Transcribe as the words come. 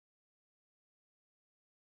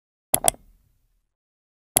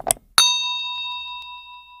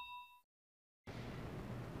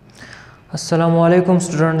Assalamu alaikum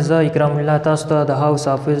students, زه اکرامالله تاسو ته د هاوس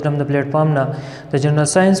اف وزډم د پلیټ فارم نه د جنرال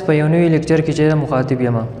ساينس په یو نوی لیکچر کې چې مخاطب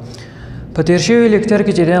یم. په تیر شوی لیکچر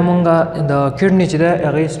کې چې مونږه د کډنی چې د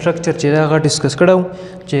هغه سټرکچر چې دا غا ډیسکس کړو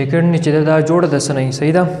چې کډنی چې دا جوړ د سنې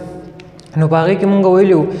صحیح ده. نو باغې کې مونږ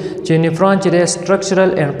ویلو چې نفرون چې د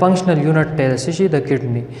سټرکچرل اینڈ فنکشنل یونټ دی د شي د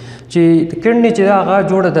کډنی چې کډنی چې دا هغه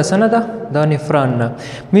جوړ د سنه ده د نفرون نه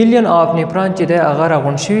میلیون اف نفرون چې د هغه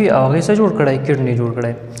راغون شوی او هغه څه جوړ کړای کډنی جوړ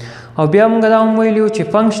کړای. او بیا موږ دا هم ویلو چې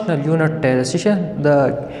فنکشنل یونټ دی د څه د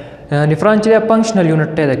نفرون چې د فنکشنل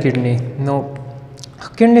یونټ دی د کډنی. نو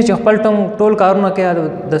کډنی چې خپل ټول کارونه کوي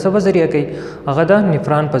د څه په ذریعہ کوي هغه د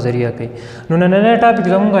نفرون په ذریعہ کوي. نو نننی ټاپک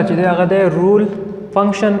زموږ چې هغه د رول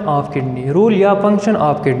فنکشن اف کډنی رول یا فنکشن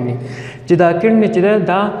اف کډنی چې دا کډنی چې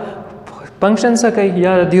دا فنکشن څه کوي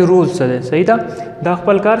یا د رول څه دی صحیح ده دا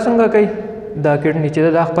خپل کار څنګه کوي دا کډنی چې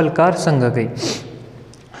دا خپل کار څنګه کوي.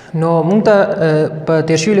 نو مونږ ته په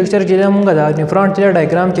تیر شوي لیکچر کې مونږ د نفرون چې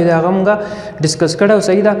ډایګرام چې هغه مونږ ډسکس کړو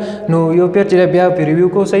صحیح ده. نو یو پیر چې بیا په ریویو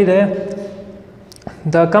کو صحیح ده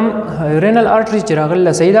دا کم رینل ارټری چې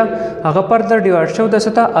راغله صحیح ده هغه فردر ډیوایډ شو د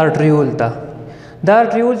ستا ارټریول ته دا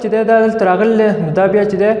ارټریول چې دا دلته راغله دا بیا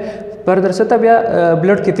چې ده فردر ستا بیا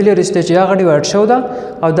بلډ کیپیلریز ته چې هغه ډیوایډ شو دا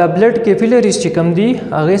او دا بلډ کیپیلریز چې کم دي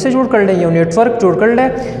هغه څه جوړ کړل یو نیټورک جوړ کړل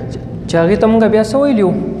چې هغه ته مونږ بیا څه ویلو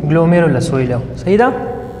ګلومیرولس ویلو صحیح ده.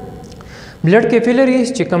 بلډ کیپیلریز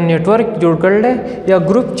چې کوم نیټورک جوړ کړل یا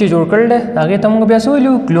گروپ چې جوړ کړل هغه ته موږ بیا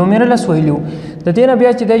ویلو ګلومیرولس ویلو. د دې نه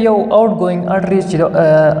بیا چې د یو آوټ ګوینګ ارټریز چې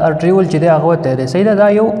ارټریول چې د هغه ته دی صحیح ده دا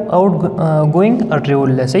یو آوټ ګوینګ ارټریول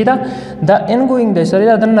دی صحیح ده دا ان ګوینګ دی صحیح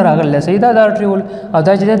ده دنه راغلی صحیح ده دا ارټریول او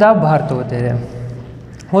دا چې دا بهر ته وته دی.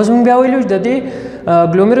 اوس موږ بیا ویلو د دې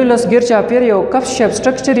ګلومیرولس غیر چاپیر یو کپ شیپ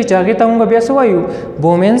سټرکچر چې هغه ته موږ بیا وایو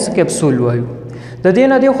بومنز کیپسول وایو. د دې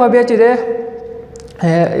نه دی خو بیا چې د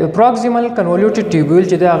پروکسیمل کنولیوټډ ټیوبول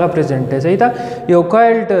چې دا هغه پریزنټ دی صحیح ده یو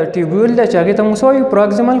کوایلډ ټیوبول دی چې هغه ته موږ وایو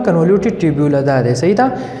پروکسیمل کنولیوټډ ټیوبول ادا دی صحیح ده.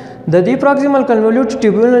 د دې پروکسیمل کنولیوټډ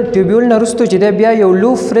ټیوبول نه وروسته چې دی بیا یو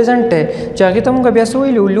لوف پریزنټ دی چې هغه ته موږ بیا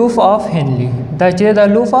وایو لوف اف هنلی دا چې دا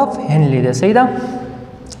لوف اف هنلی دی صحیح ده.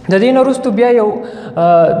 د دې نه وروسته بیا یو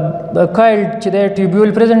کوایلډ چې دی ټیوبول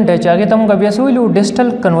پریزنټ دی چې هغه ته موږ بیا وایو ډیسټل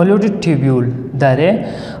کنولیوټډ ټیوبول دا دی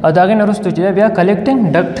او دا غي نه وروسته چې بیا کلیکټینګ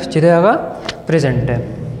ډکټ چې دی هغه پریزنٹ ہے.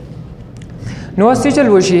 نو اس چل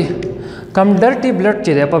وشي کم ډرټي بلډ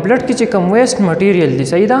چې دی په بلډ کې چې کم ویسٹ مټیریل دی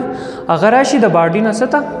صحیح ده هغه راشي د باډي نه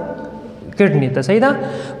ستا کډنی ته صحیح ده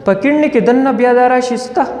په کډنی کې دنه بیا دا راشي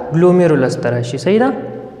ستا ګلومیرولس ته راشي صحیح ده.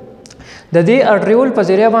 د دې ارټریول په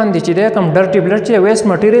ذریعہ باندې چې دی کم ډرټي بلډ چې ویسٹ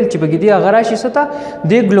مټیریل چې بګی دی هغه راشي ستا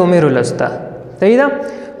د ګلومیرولس ته صحیح ده.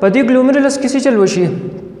 په دې ګلومیرولس کې څه چل وشي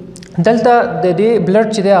دلته د دې بلډ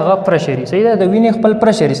چې دی هغه پرشري صحیح ده د وینې خپل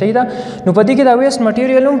پرشري صحیح ده. نو په دې کې دا ویسٹ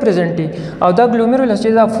مټیریل هم پریزنټ دي او دا ګلومیرولس چې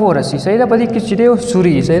دا 4 اسی صحیح ده په دې کې چې دی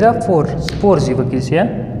سوري صحیح ده 4 زی بکې سي.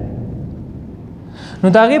 نو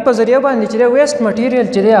دا غي په ذریعہ باندې چې دی ویسٹ مټیریل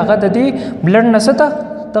چې دی هغه د دې بلډ نسته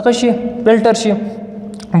دغه شي فلټر شي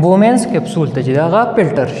بومنز کیپسول ته چې هغه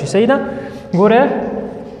فلټر شي صحیح ده. ګوره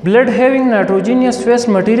blood having nitrogenous waste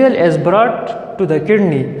material is brought to the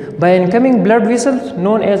kidney by incoming blood vessels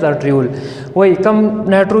known as arteriole. وای کم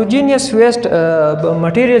nitrogenous waste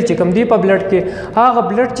material چې کم دی په بلډ کې هغه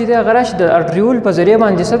بلډ چې د غراش د ارټریول په ذریعہ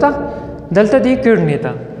باندې ستا دلته دی کډنی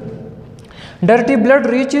ته dirty blood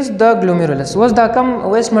reaches the glomerulus. وس دا کم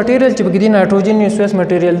ویسٹ مټیریل چې بګی nitrogenous waste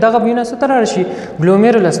material دغه وینه ستر راشي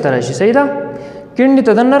ګلومیرولس ته راشي صحیح ده کډنی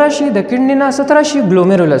ته دنه راشي د کډنی نه ستر راشي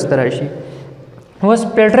ګلومیرولس ته راشي. Was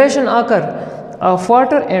filtration occur of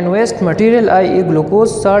water and waste material i.e.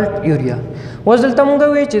 glucose, salt, urea. was دلته موږ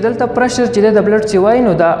وی چې دلته پرشر چې د بلډ سیوای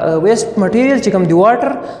نو دا ویسٹ مټیریل چې کوم دی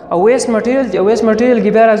واټر او ویسٹ مټیریل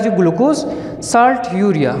کې بیا راځي ګلوکوز سالت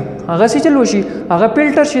یوریا هغه څه چلو شي هغه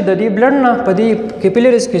فلټر شي د دې بلډ نه په دې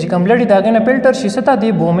کیپیلریز کې چې کوم بلډ دا نه فلټر شي ستا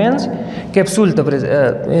دی بومنز کیپسول ته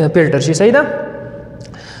فلټر شي صحیح ده.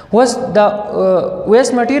 was دا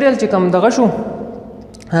ویسٹ مټیریل چې کوم دغه شو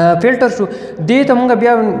فلټر شو دې ته موږ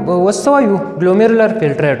بیا وسوایو ګلومیرولر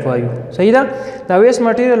فلټریټ وایو صحیح ده. دا ویسٹ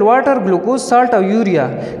مټیریل واټر ګلوکوز سالت او یوریا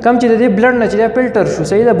کم چې د دې بلډ نه چې فلټر شو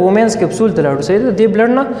صحیح ده بومنز کیپسول ته لاړو صحیح ده دې بلډ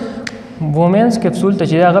نه بومنز کیپسول ته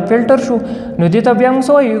چې هغه فلټر شو نو دې ته بیا موږ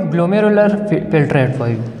وایو ګلومیرولر فلټریټ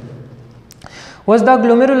وایو. وس دا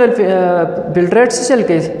ګلومیرولر فلټریټ څه چل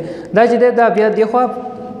کوي دا چې دا بیا دی خو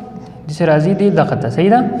د راځي دی دغه ته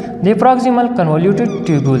صحیح ده د پروکسیمل کنولیوټډ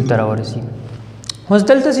ټیوبول ته راورسي. وس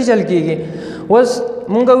دلته څه چل کیږي وس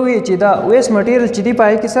مونږ وی چې دا ویسٹ مټیریل چې دی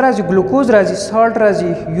پای کې سره راځي ګلوکوز راځي سالت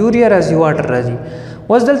راځي یوریا راځي واټر راځي.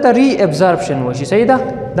 وس دلته ری ابزارپشن وشي صحیح ده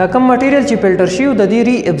دا کم مټیریل چې فلټر شي د دې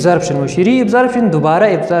ری ابزارپشن وشي ری ابزارپشن دوباره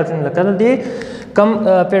ابزارپشن لکه د کم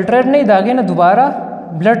فلټریټ نه داګه نه دوباره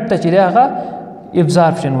بلډ ته چې هغه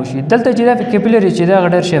ابزارپشن وشي. دلته چې دا کیپیلری چې دا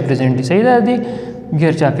ډېر شي پریزنټ دي صحیح ده دی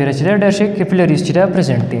غیر چاپیره چې دا ډېر شي کیپیلریز چې دا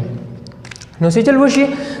پریزنټ دي. نو څه چل وشي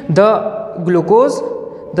د ګلوکوز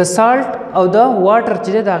د سالټ او د واټر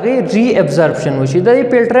چې دا غي ری ابزارپشن وشي د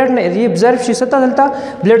فلټریټ نه ری ابزارب شي ستا دلته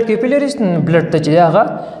بلډ کیپیلریز بلډ ته چې هغه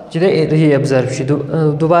چې ری ابزارب شي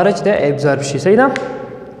دوباره چې دا ابزارب شي صحیح ده.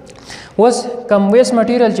 اوس کم ویست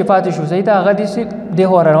مټیریل چې پاتې شو صحیح ده هغه د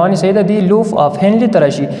رواني صحیح ده دی لوف اف هنلی تر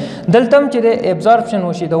شي دلته چې د ابزارپشن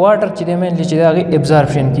وشي د واټر چې د مینلی چې دا غي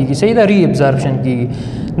ابزارپشن کیږي صحیح ده ری ابزارپشن کیږي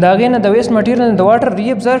دا غي نه د ویست مټیریل د واټر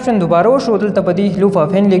ری ابزارپشن دوباره وشو دلته په دی لوف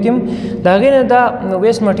اف هنلی کې دا غي نه دا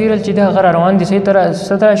ویست مټیریل چې د غیر روان دي صحیح تر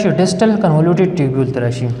ستر شي ډیسټل کنوولوټیډ ټیوبول تر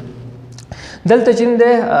شي دلته چې د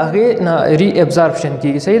هغه ری ابزارپشن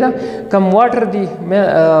کیږي صحیح ده. کم واټر دی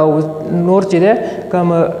نور چې ده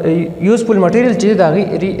کم یوزفل مټیریل چې د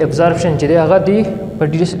هغه ری ابزارپشن چې هغه دی په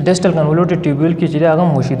ډیسټل کنوولوټیډ ټیوبول کې چې هغه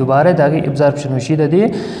موشي دوباره د هغه ابزارپشن وشي د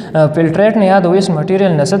فلټریټ نه یا د ویست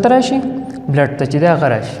مټیریل نه ستر شي بلډ ته چې هغه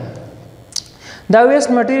راشي. دا ویست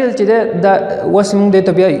مټیریل چې دا وس موږ د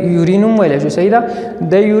ته بیا یورین هم ویل شو صحیح ده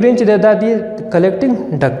د یورین چې دا دی کلیکټینګ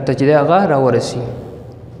ډکټ ته چې هغه راورسي.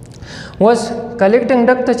 وس کلیکټینګ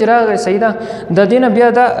ډکټ ته چې راغی صحیح ده د دې نه بیا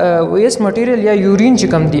دا ویست مټیریل یا یورین چې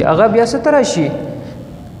کم دی هغه بیا ستر شي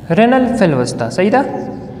رینل فیلوس ته صحیح ده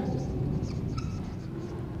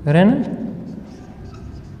رینل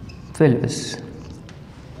فیلوس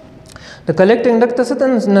د کلیکټینګ ډکټ ته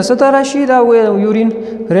ستر شي دا یورین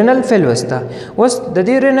رینل فیلوس ته. اوس د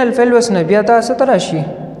دې رینل فیلوس نه بیا دا ستر شي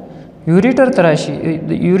یوریټر تر شي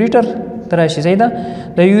یوریټر تر شي صحیح ده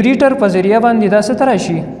د یوریټر په ذریعہ باندې دا ستر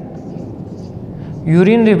شي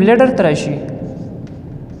یورین ریبلیډر تر شي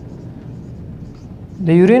د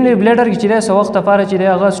یورین ریبلیډر کې چې دا څو وخت لپاره چې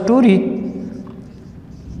هغه سټوري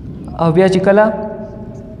او بیا چې کله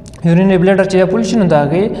یورین ریبلیډر چې پول شي نو دا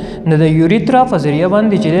غي نه د یوریترا په ذریعہ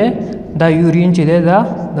باندې چې دا یورین چې دا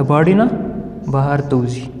د باډي نه بهر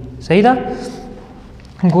توزي صحیح ده.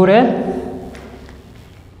 ګوره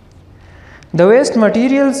The waste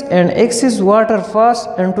materials and excess water pass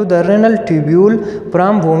into the renal tubule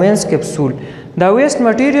from women's capsule. The waste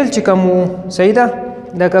material چې کوم صحیح ده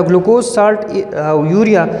د ګلوکوز سالټ او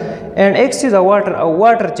یوریا and excess water او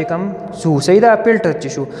واټر چې کوم سو صحیح ده فلټر چې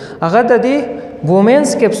شو هغه د وومنس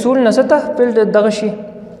کیپسول نه ستا فلټر دغه شي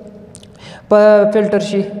په فلټر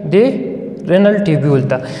شي د رینل ټیبیول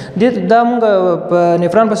ته دا موږ په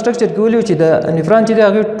نفران په سټرکچر کې ویلو چې د نفران چې د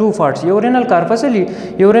هغه ټو پارټس یو رینل کارپسل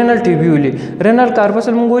یو رینل ټیبیول رینل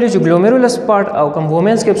کارپسل موږ ویلو چې ګلوميرولس پارټ او کوم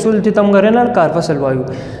وومنس کیپسول ته موږ رینل کارپسل وایو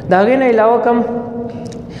دا غي نه علاوه کوم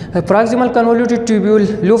proximal convoluted tubule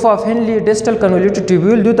loop of Henle distal convoluted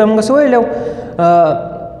tubule دوی ته موږ څه ویلو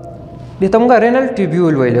د تمغه رینل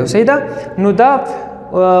ټیبیول ویلو صحیح ده. نو دا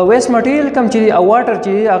ویست مټیریل کم چې او واټر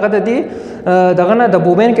چې هغه د دې دغه نه د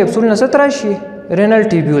بوبین کیپسول نه ستر شي رینل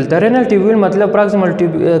ټیبیول ته رینل ټیبیول مطلب پراکسیمل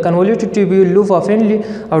کنوولوټیډ ټیبیول لوپ اف هنلی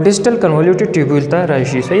او ډیسټل کنوولوټیډ ټیبیول ته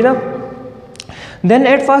راشي صحیح ده. then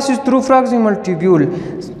it passes through proximal tubule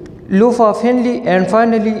loop of Henle and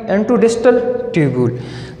finally into distal tubule.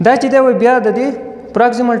 دا چې دا بیا د دې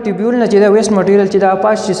proximal tubule نه چې دا ویست مټیریل چې دا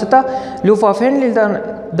پاس شي ستا لوپ اف هنلی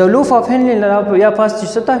د لوپ اف هنلی نه یا پاس شي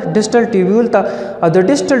ستا ډیسټل ټیبیول ته او د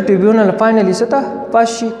ډیسټل ټیبیول نه فائنلی ستا پاس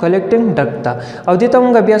شي کلیکټینګ ډکټ ته او دې ته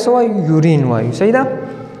موږ بیا سو یورین وایو صحیح ده.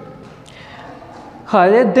 ها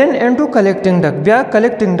دین انټو کلیکټینګ ډکټ بیا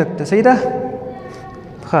کلیکټینګ ډکټ صحیح ده.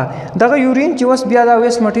 ها دغه یورین چې وس بیا دا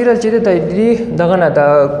ویست مټیریل چې د دغه نه د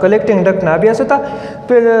کلیکټینګ ډکټ نه بیا ستا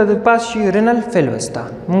پاس شي رینل فیلوس ته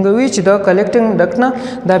موږ وی چې دا کلیکټینګ ډکټ نه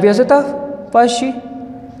دا بیا ستا پاس شي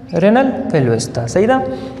رینل فیلوس ته صحیح ده.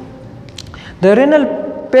 د رینل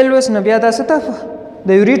فیلوس نه بیا دا ستا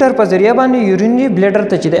د یوریټر په ذریعہ باندې یورینری بلیډر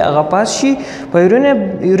ته چې د هغه پاس شي په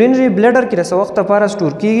یورینری بلیډر کې د څه وخت لپاره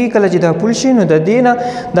سټور کیږي کله چې دا پول شي نو د دې نه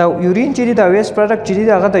دا یورین چې دا ویست پروډکټ چې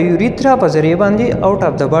هغه د یوریترا په ذریعہ باندې آوټ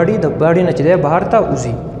اف د باډي نه چې بهر ته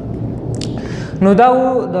وځي. نو دا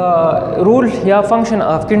د رول یا فنکشن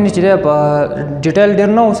اف کډنی چې په ډیټیل ډیر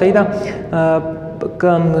نو صحیح ده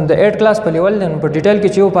کوم د 8 کلاس په لیول نه په ډیټیل کې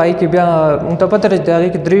چې پای کې بیا متپتر د هغه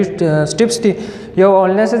کې 3 سټیپس دي یو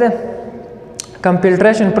اولنس ده کم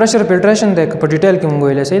فلټریشن پریشر فلټریشن ده په ډیټیل کې موږ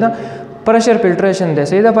ویل صحیح ده پریشر فلټریشن ده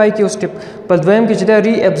صحیح ده پای کې سټیپ په دویم کې چې ده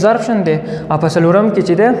ری ابزارپشن ده او په سلورم کې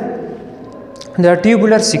چې ده د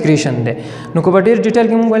ټیوبولر سیکریشن ده. نو کو په ډیر ډیټیل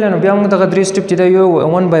کې موږ ویل نو بیا موږ دغه 3 سټیپ چې ده یو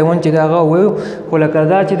 1 by 1 چې ده هغه وایو خو لکه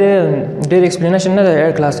دا چې ده ډیر ایکسپلینیشن نه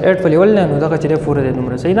ده کلاس 8 په لیول نه نو دغه چې ده پوره ده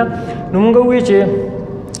نمبر صحیح ده. نو موږ وی چې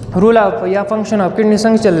رول اف یا فنکشن اف کډنی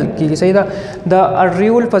څنګه چل کیږي صحیح ده د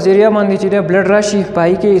ارټریول په ذریعہ باندې چې د بلډ راشي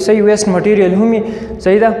پای کې صحیح ویسٹ مټیریل همي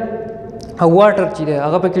صحیح ده او واټر چې دی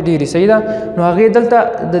هغه پکې ډېری صحیح ده نو هغې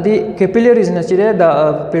دلته د دې کیپیلریز نه چې دی د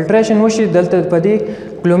فلټریشن وشي دلته په دې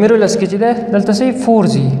ګلومیرولس کې چې دی دلته صحیح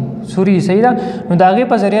فورزي سوري صحیح ده نو د هغې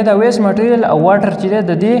په ذریعه د ویسٹ مټیریل او واټر چې دی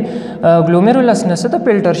د دې ګلومیرولس نه څه ته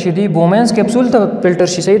فلټر شي دی بومینس کیپسول ته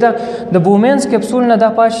فلټر شي صحیح ده د بومینس کیپسول نه دا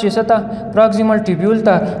پاس شي څه ته پراکسیمل ټیبیول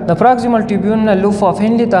ته د پراکسیمل ټیبیول نه لوف اف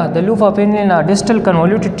هینلي ته د لوف اف هینلي نه ډسټل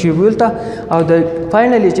کنولیوټډ ټیبیول ته او د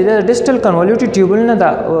فاینلی چې د ډسټل کنولیوټډ ټیبیول نه د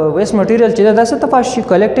ویسٹ مټیریل چې دا څه ته پاس شي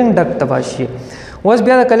کلیکټینګ ډکټ ته پاس شي اوس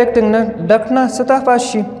بیا د کلیکټینګ ډکټ نه څه ته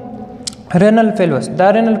پاس شي رینل فیلوس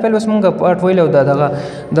دا رینل فیلوس مونږ پارټ ویلو دا دغه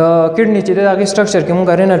د کډنی چې د هغې سټرکچر کې مونږ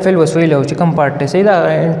رینل فیلوس ویلو چې کوم پارټ دی صحیح ده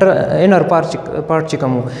انر پارټ چې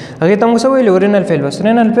کوم هغې ته موږ څه ویلو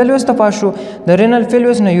رینل فیلوس ته پاس شو د رینل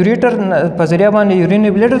فیلوس نه یوریټر په ذریعه باندې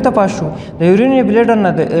یورینري بلیډر ته پاس شو د یورینري بلیډر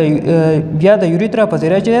نه بیا د یوریترا په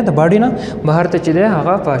ذریعه چې د باډي نه بهر ته چې دی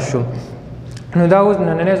هغه پاس شو نو دا اوس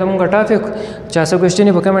نننی زموږ ټاپک چا څه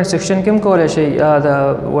کوېسچنې په کمنټ سیکشن کې هم کولی شئ یا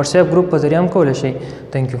د واتساپ ګروپ په ذریعه هم کولی شئ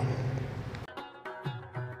تھینک یو